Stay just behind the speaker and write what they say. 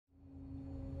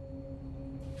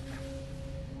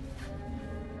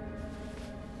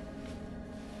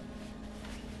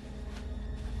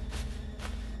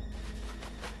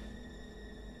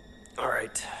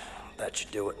That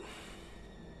should do it.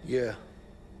 Yeah.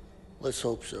 Let's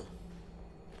hope so.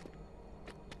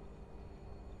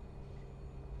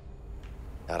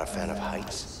 Not a fan of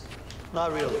heights?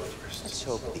 Not really. Let's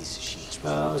hope these sheets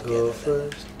I'll go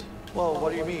first. Well,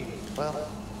 what do you mean? Well,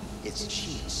 it's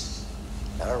sheets,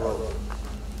 not a rope.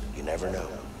 You never know.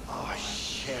 Oh,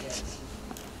 shit.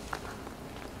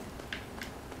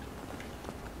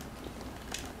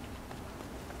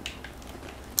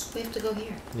 We have to go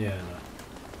here. Yeah, no.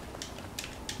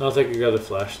 I don't think you got a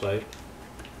flashlight.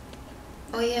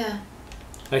 Oh yeah.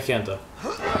 I can't though.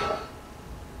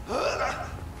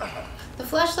 The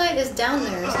flashlight is down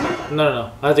there, isn't it? No, no,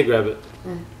 no. I have to grab it.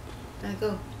 I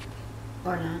go.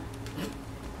 Or not.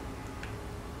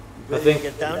 I think.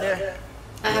 Get down there?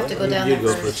 I have to go down You there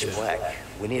go first. first. It's black.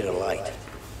 We need a light.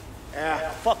 Yeah,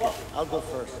 fuck it. I'll go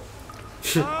first.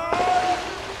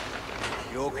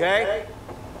 You okay?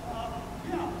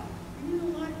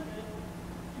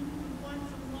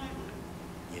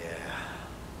 Yeah.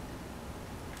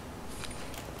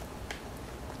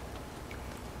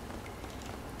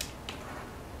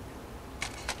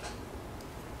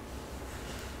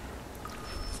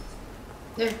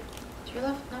 There. To your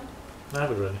left? No? I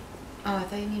have it ready. Oh, I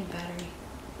thought you needed battery.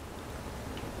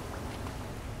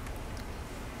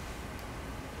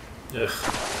 Ugh.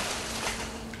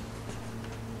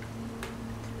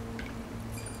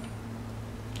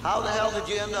 How the hell did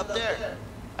you end up there?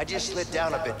 I just slid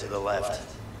down a bit to the left.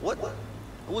 What?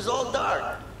 It was all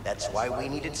dark. That's why we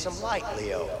needed some light,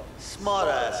 Leo. Smart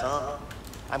ass, huh?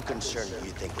 I'm concerned that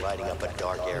you think lighting up a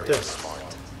dark area Okay. is smart.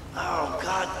 Oh,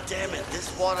 god damn it.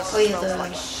 This water Oh, yeah, smells the-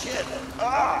 like shit.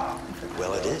 Ah!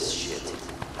 Well, it is shit.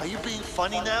 Are you being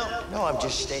funny now? No, I'm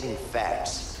just stating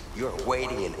facts. You're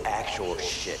wading in actual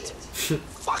shit.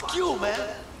 Fuck you, man.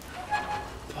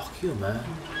 Fuck you, man.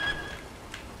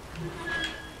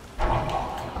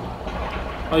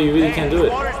 Oh, you really can't do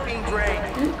it. Water's being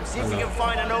drained. See if you can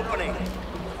find an opening.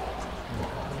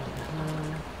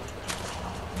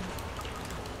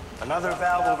 Another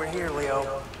valve over here,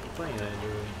 Leo. Playing that,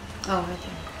 Andrew. Oh, right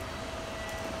there.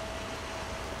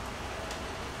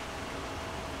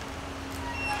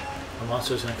 A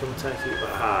monster's gonna come attack you.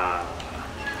 Ah.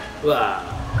 Ah.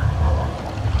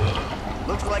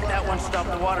 Looks like that one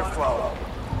stopped the water flow.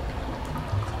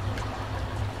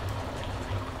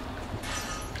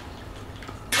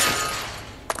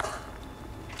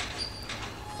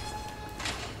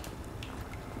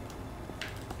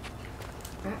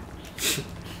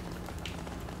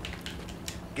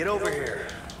 Get over here.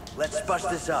 Let's bust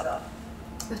this up.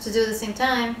 We have to do it at the same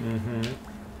time. Mm-hmm.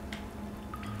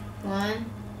 1,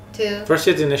 2. First,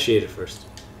 you have to initiate it first.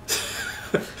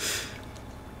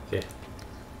 Okay.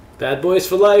 Bad boys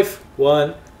for life.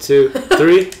 1, 2,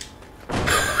 3.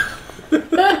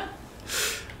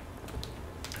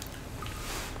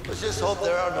 Let's just hope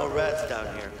there are no rats down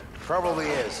here. Probably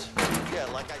is. Yeah,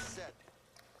 like I said.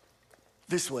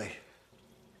 This way.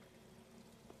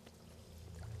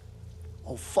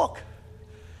 Oh, fuck.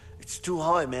 It's too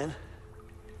high, man.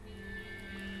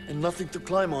 And nothing to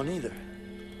climb on either.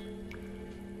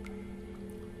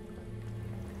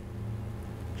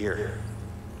 Here,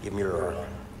 give me your arm.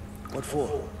 What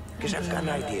for? Because I've got an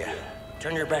idea.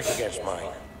 Turn your back against mine.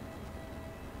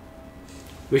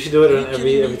 We should do it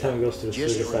every time it goes to the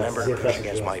Just circus. remember to push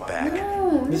against my back.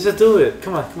 Let's just do it.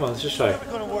 Come on, let's just try. It's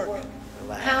gonna work.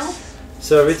 Relax. How?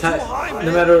 So every time,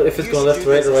 no matter if it's going left to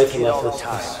right or right to left, all the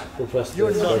time. we'll press the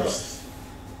You're square nuts.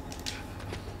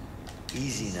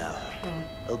 Easy now.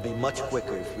 It'll be much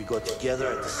quicker if we go together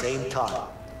at the same time.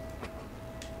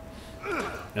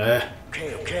 button.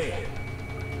 Okay, okay.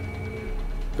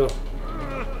 Go.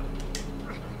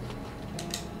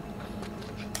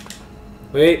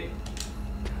 Wait.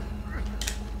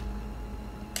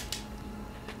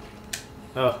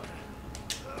 Oh.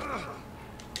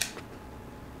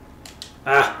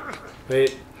 Ah.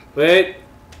 Wait. Wait.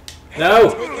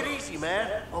 No. Take it easy,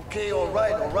 man. Okay, all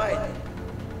right.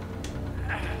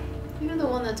 You're the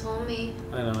one that told me.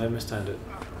 I know, I mistimed it.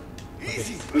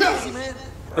 Easy, No. easy, man.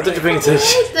 I thought you're paying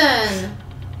attention. Right then.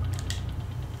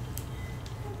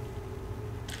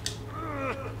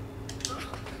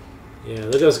 Yeah,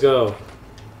 let us go.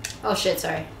 Oh shit,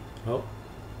 sorry. Oh.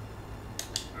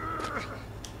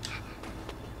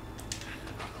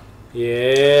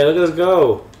 Yeah, let us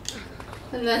go.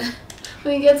 And then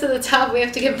when we get to the top, we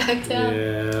have to get back down.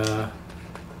 Yeah.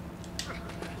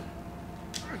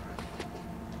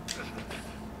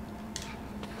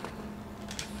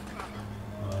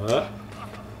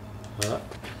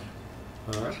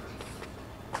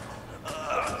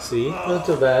 See? Not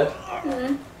too bad.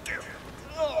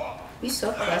 You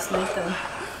sucked last night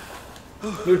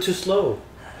though. You were too slow.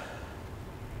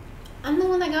 I'm the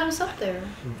one that got us up there.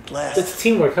 Last. It's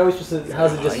teamwork. How's it just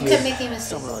You you? kept making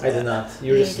mistakes. Someone- I did not.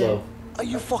 You were Yeah, just you did. slow. Are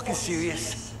you fucking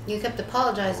serious? You kept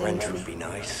apologizing Rent to would me be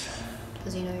nice.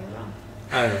 because you know you're wrong.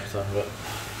 I don't know what you're talking about.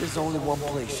 There's only one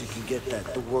place you can get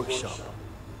that, the workshop.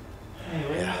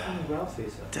 Yeah.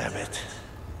 Damn it.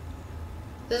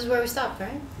 This is where we stopped,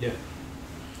 right? Yeah.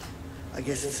 I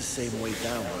guess it's the same way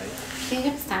down, right? Can you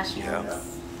get pistachios?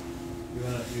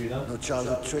 Yeah. You done? No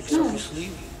childhood tricks No. up your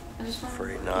sleeve? I just want.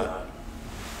 Afraid not.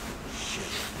 Shit.